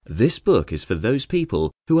This book is for those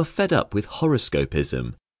people who are fed up with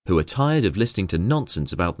horoscopism, who are tired of listening to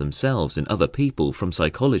nonsense about themselves and other people from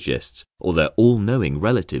psychologists or their all-knowing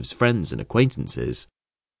relatives, friends and acquaintances.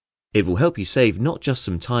 It will help you save not just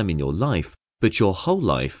some time in your life, but your whole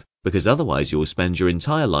life, because otherwise you will spend your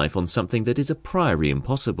entire life on something that is a priori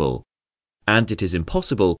impossible. And it is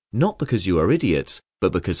impossible not because you are idiots,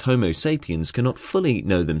 but because Homo sapiens cannot fully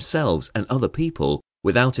know themselves and other people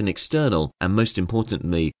without an external and, most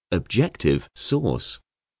importantly, objective source.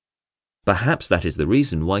 Perhaps that is the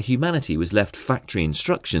reason why humanity was left factory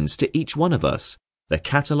instructions to each one of us, the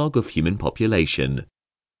catalogue of human population.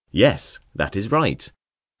 Yes, that is right.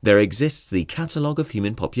 There exists the catalogue of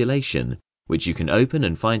human population, which you can open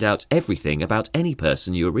and find out everything about any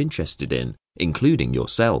person you are interested in, including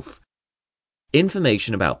yourself.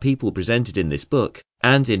 Information about people presented in this book,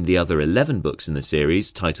 and in the other 11 books in the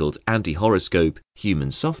series titled Anti-Horoscope, Human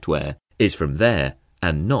Software, is from there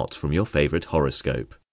and not from your favourite horoscope.